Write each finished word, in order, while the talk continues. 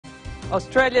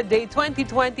Australia Day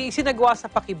 2020 isinagawa sa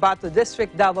Paquibato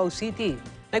District, Davao City.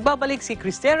 Nagbabalik si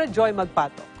Cristera Joy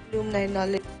Magpato. Alumni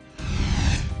Knowledge.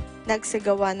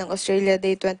 Nagsagawa ng Australia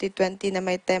Day 2020 na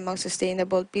may temang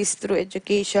Sustainable Peace Through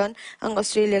Education ang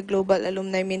Australia Global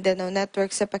Alumni Mindanao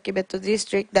Network sa Paquibato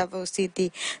District, Davao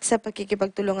City sa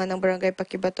pakikipagtulungan ng Barangay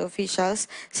Paquibato Officials,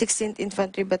 16th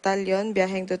Infantry Battalion,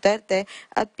 Biyaheng Duterte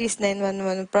at Peace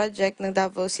 911 Project ng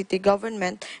Davao City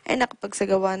Government ay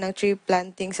nakapagsagawa ng tree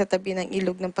planting sa tabi ng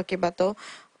ilog ng Paquibato.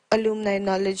 Alumni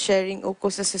Knowledge Sharing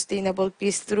ukol sa Sustainable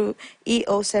Peace through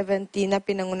EO70 na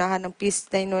pinangunahan ng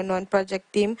Peace 911 Project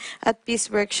Team at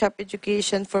Peace Workshop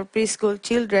Education for Preschool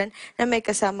Children na may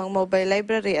kasamang mobile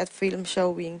library at film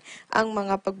showing. Ang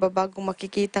mga pagbabagong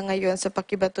makikita ngayon sa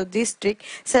Paquibato District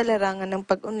sa larangan ng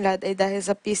pag-unlad ay dahil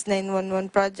sa Peace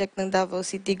 911 Project ng Davao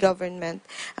City Government.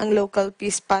 Ang Local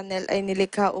Peace Panel ay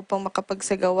nilikha upang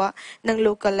makapagsagawa ng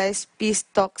localized peace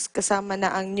talks kasama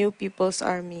na ang New People's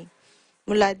Army.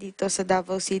 Mula dito sa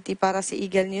Davao City para sa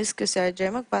Eagle News, ko si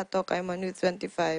RJ Magpato, kay News 25.